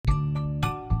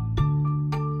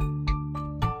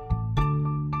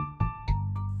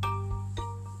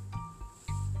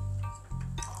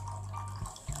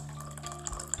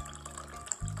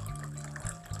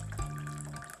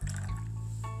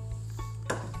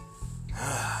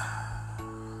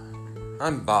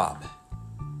I'm Bob,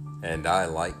 and I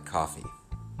like coffee.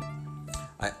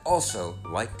 I also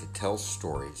like to tell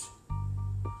stories.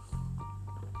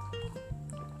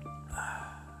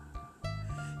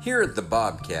 Here at the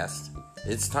Bobcast,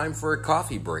 it's time for a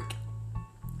coffee break.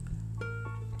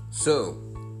 So,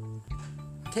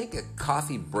 take a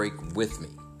coffee break with me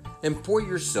and pour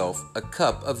yourself a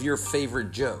cup of your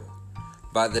favorite Joe.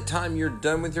 By the time you're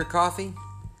done with your coffee,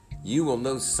 you will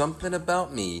know something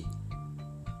about me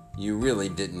you really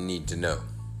didn't need to know.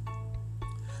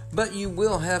 But you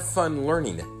will have fun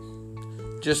learning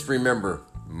it. Just remember,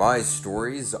 my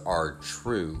stories are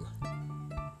true.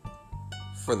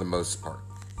 For the most part.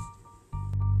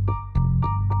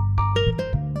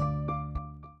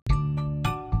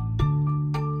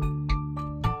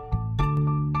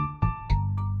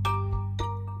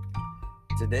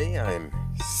 Today I'm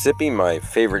sipping my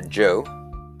favorite Joe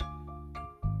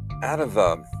out of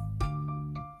a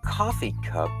coffee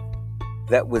cup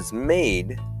that was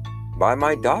made by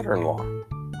my daughter-in-law.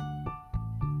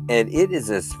 And it is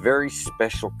this very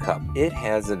special cup. It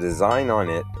has a design on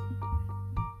it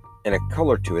and a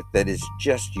color to it that is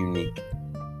just unique.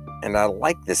 And I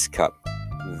like this cup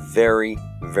very,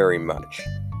 very much.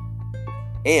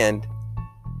 And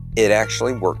it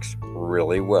actually works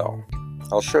really well.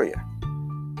 I'll show you.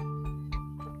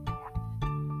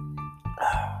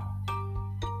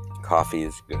 Coffee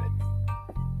is good.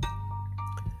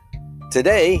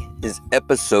 Today is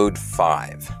episode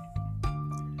 5.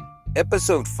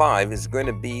 Episode 5 is going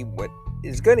to be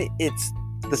it's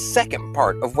the second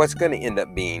part of what's going to end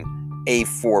up being a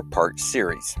 4-part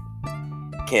series,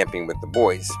 Camping with the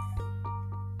Boys.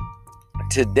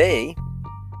 Today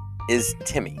is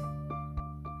Timmy's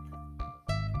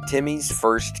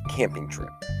first camping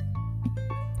trip.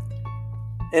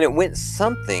 And it went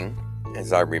something,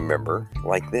 as I remember,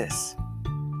 like this.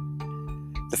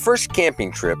 The first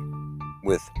camping trip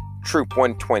with Troop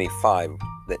 125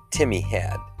 that Timmy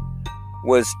had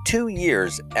was 2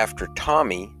 years after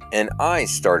Tommy and I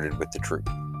started with the troop.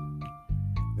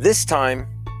 This time,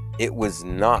 it was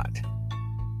not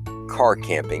car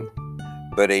camping,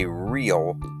 but a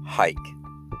real hike.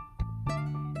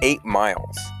 8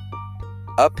 miles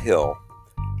uphill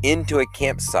into a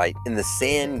campsite in the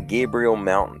San Gabriel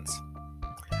Mountains.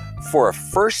 For a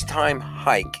first-time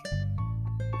hike,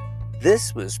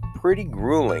 this was pretty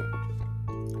grueling.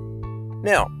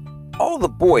 Now, all the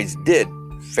boys did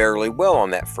fairly well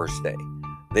on that first day.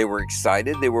 They were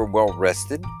excited, they were well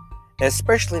rested, and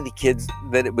especially the kids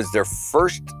that it was their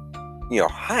first, real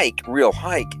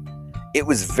hike. It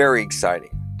was very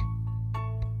exciting.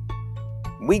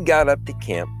 We got up to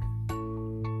camp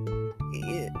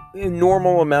a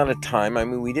normal amount of time. I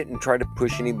mean, we didn't try to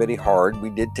push anybody hard. We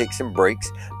did take some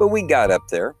breaks, but we got up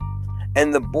there,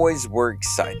 and the boys were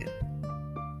excited.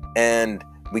 And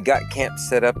we got camp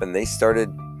set up, and they started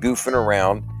goofing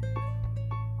around.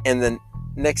 And then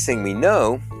next thing we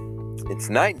know, it's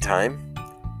nighttime,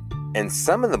 and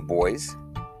some of the boys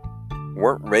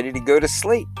weren't ready to go to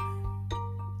sleep.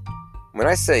 When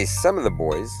I say some of the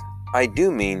boys, I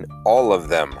do mean all of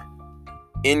them,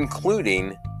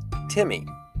 including Timmy.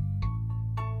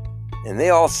 And they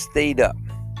all stayed up,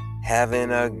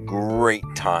 having a great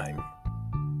time.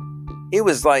 It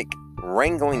was like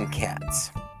wrangling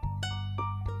cats.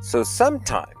 So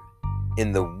sometime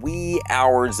in the wee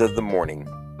hours of the morning,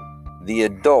 the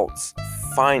adults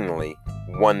finally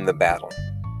won the battle,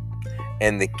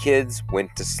 and the kids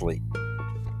went to sleep.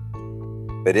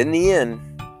 But in the end,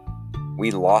 we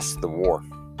lost the war.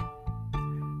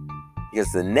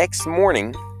 Because the next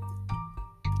morning,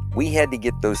 we had to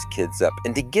get those kids up.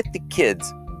 And to get the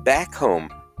kids back home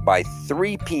by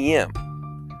 3 p.m.,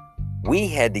 we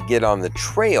had to get on the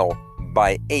trail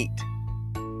by 8.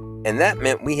 And that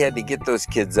meant we had to get those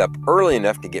kids up early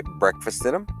enough to get breakfast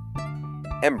in them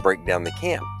and break down the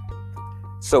camp.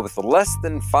 So with less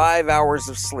than 5 hours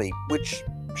of sleep, which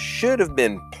should have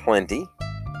been plenty,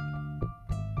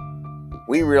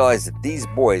 we realized that these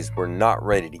boys were not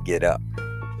ready to get up.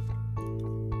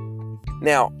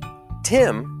 Now,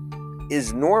 Tim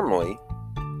is normally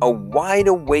a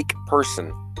wide-awake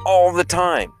person all the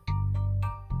time.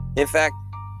 In fact,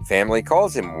 family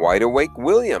calls him Wide Awake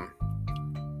William.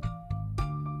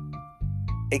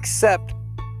 Except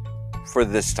for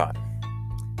this time.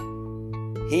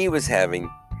 He was having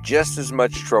just as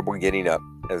much trouble getting up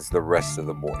as the rest of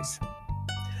the boys.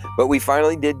 But we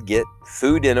finally did get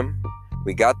food in him.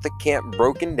 We got the camp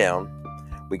broken down.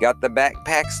 We got the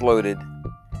backpacks loaded.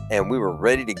 And we were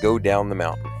ready to go down the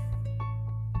mountain.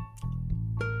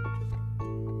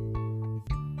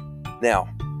 Now,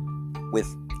 with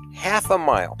half a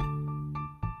mile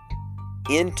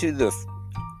into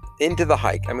the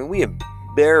hike, I mean, we have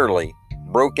barely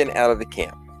broken out of the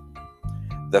camp.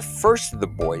 The first of the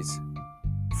boys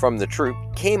from the troop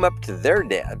came up to their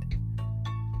dad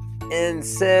and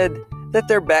said that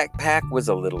their backpack was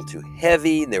a little too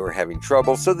heavy and they were having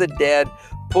trouble. So the dad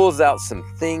pulls out some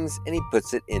things and he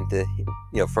puts it into,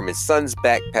 from his son's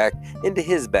backpack into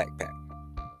his backpack.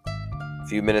 A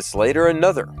few minutes later,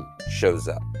 another shows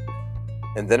up,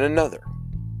 and then another.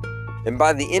 And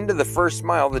by the end of the first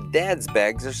mile, the dad's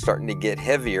bags are starting to get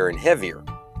heavier and heavier.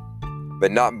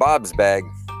 But not Bob's bag.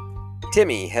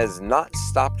 Timmy has not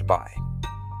stopped by.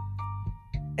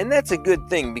 And that's a good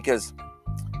thing because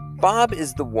Bob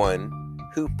is the one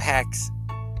who packs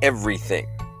everything.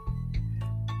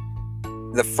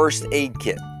 The first aid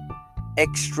kit,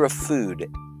 extra food,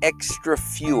 extra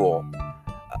fuel,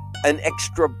 an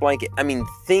extra blanket. I mean,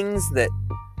 things that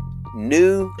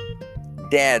new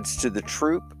dads to the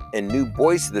troop and new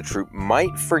boys to the troop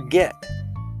might forget.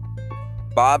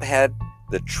 Bob had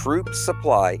the troop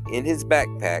supply in his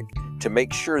backpack to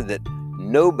make sure that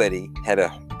nobody had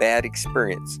a bad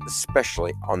experience,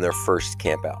 especially on their first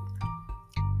camp out.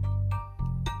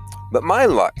 But my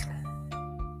luck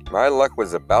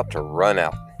was about to run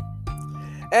out.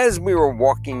 As we were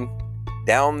walking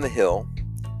down the hill,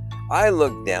 I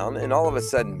looked down and all of a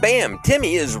sudden, bam,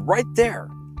 Timmy is right there,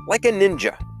 like a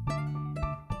ninja.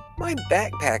 My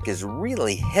backpack is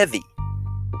really heavy.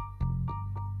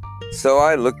 So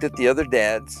I looked at the other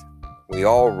dads. We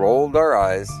all rolled our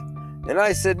eyes, and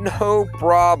I said, no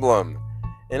problem.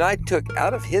 And I took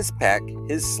out of his pack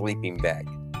his sleeping bag,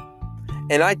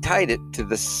 and I tied it to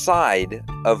the side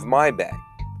of my bag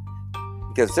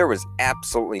because there was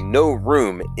absolutely no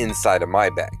room inside of my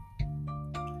bag.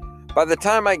 By the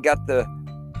time I got the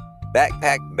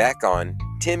backpack back on,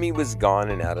 Timmy was gone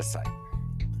and out of sight.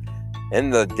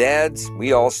 And the dads,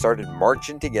 we all started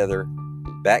marching together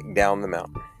back down the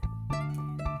mountain.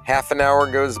 Half an hour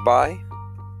goes by.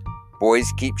 Boys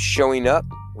keep showing up,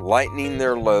 lightening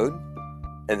their load.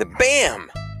 And then bam!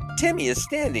 Timmy is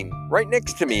standing right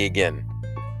next to me again.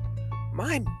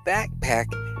 My backpack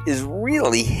is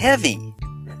really heavy.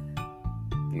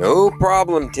 No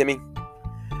problem, Timmy.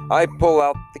 I pull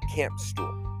out the camp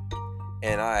stool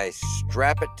and I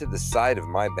strap it to the side of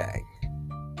my bag.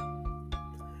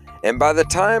 And by the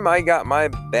time I got my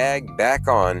bag back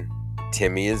on,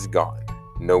 Timmy is gone,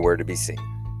 nowhere to be seen.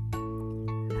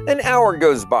 An hour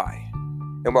goes by,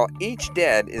 and while each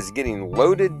dad is getting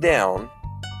loaded down,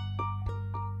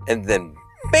 and then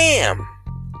bam!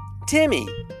 Timmy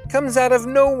comes out of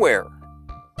nowhere.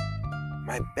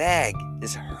 My bag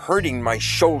is hurting my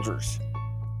shoulders.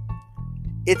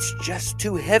 It's just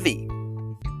too heavy.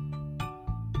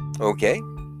 Okay,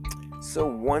 so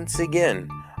once again,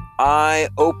 I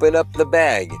open up the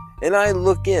bag and I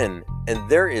look in, and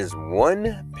there is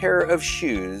one pair of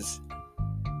shoes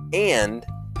and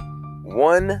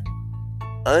one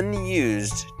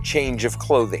unused change of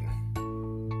clothing.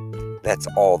 That's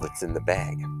all that's in the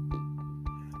bag.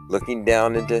 Looking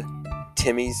down into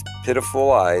Timmy's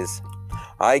pitiful eyes,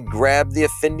 I grab the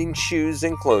offending shoes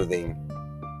and clothing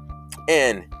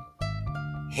and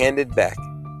handed back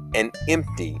an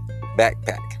empty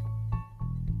backpack.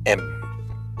 And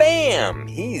bam!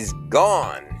 He's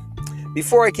gone.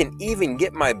 Before I can even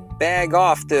get my bag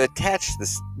off to attach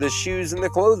the shoes and the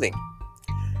clothing.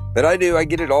 But I do. I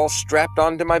get it all strapped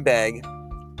onto my bag.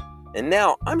 And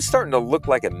now I'm starting to look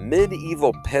like a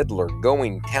medieval peddler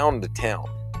going town to town.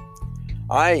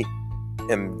 I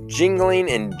am jingling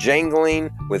and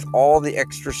jangling with all the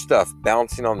extra stuff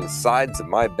bouncing on the sides of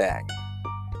my bag.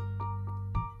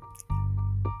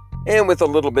 And with a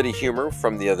little bit of humor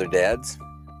from the other dads,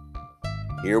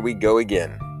 here we go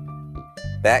again,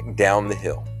 back down the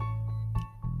hill.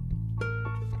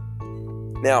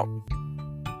 Now,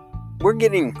 we're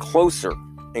getting closer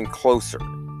and closer,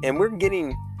 and we're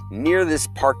getting near this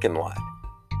parking lot,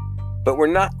 but we're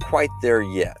not quite there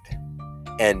yet.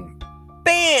 And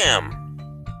bam!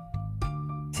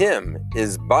 Tim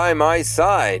is by my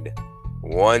side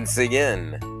once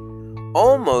again,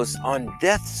 almost on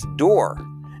death's door.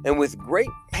 And with great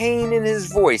pain in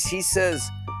his voice, he says,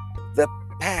 "The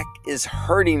pack is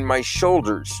hurting my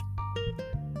shoulders."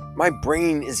 My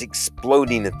brain is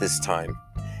exploding at this time.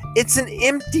 It's an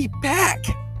empty pack,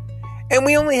 and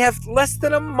we only have less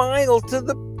than a mile to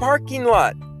the parking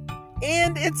lot,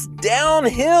 and it's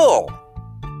downhill.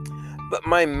 But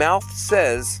my mouth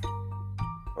says,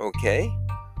 okay,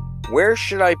 where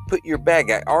should I put your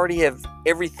bag? I already have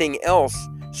everything else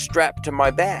strapped to my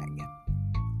bag.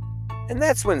 And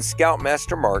that's when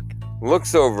Scoutmaster Mark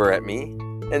looks over at me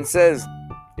and says,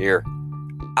 "Here,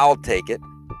 I'll take it."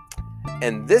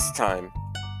 And this time,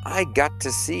 I got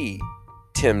to see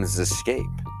Tim's escape.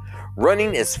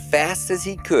 running as fast as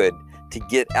he could to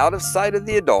get out of sight of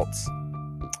the adults.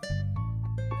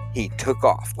 He took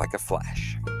off like a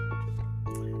flash.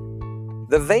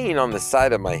 The vein on the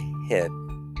side of my head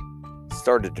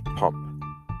started to pump.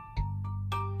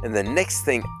 And the next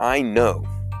thing I know,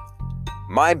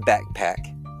 my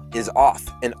backpack is off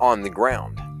and on the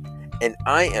ground. And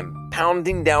I am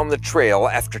pounding down the trail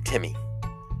after Timmy.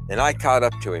 And I caught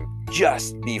up to him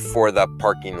just before the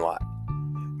parking lot,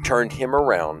 turned him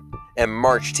around, and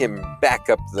marched him back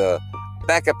up the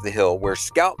hill where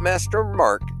Scoutmaster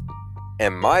Mark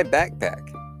and my backpack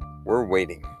were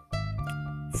waiting.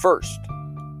 First,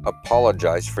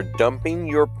 apologize for dumping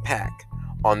your pack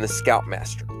on the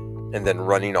Scoutmaster and then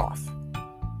running off.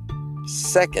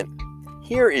 Second,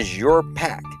 here is your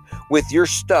pack with your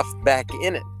stuff back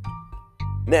in it.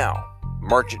 Now,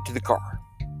 march it to the car.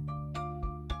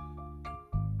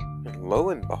 And lo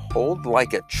and behold,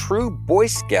 like a true Boy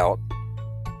Scout,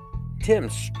 Tim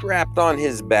strapped on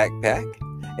his backpack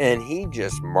and he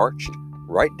just marched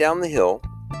right down the hill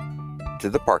to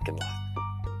the parking lot.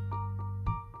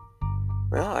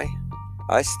 Well,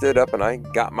 I stood up and I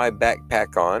got my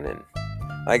backpack on and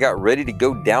I got ready to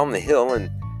go down the hill, and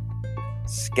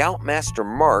Scoutmaster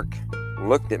Mark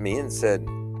looked at me and said,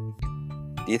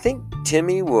 "Do you think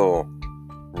Timmy will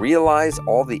realize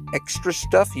all the extra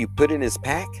stuff you put in his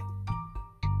pack?"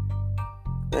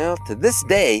 Well, to this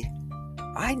day,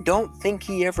 I don't think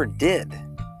he ever did.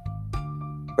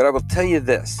 But I will tell you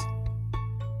this.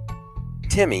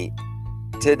 Timmy,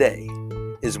 today,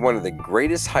 is one of the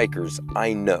greatest hikers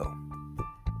I know.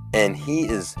 And he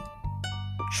is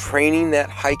training that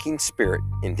hiking spirit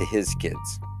into his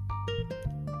kids.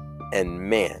 And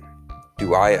man,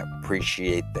 do I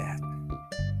appreciate that.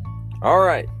 All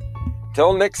right,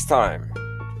 till next time,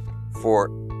 for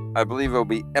I believe it'll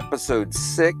be episode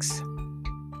 6,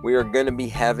 we are going to be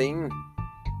having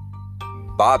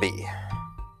Bobby.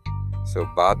 So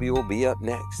Bobby will be up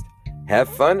next. Have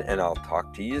fun, and I'll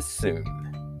talk to you soon.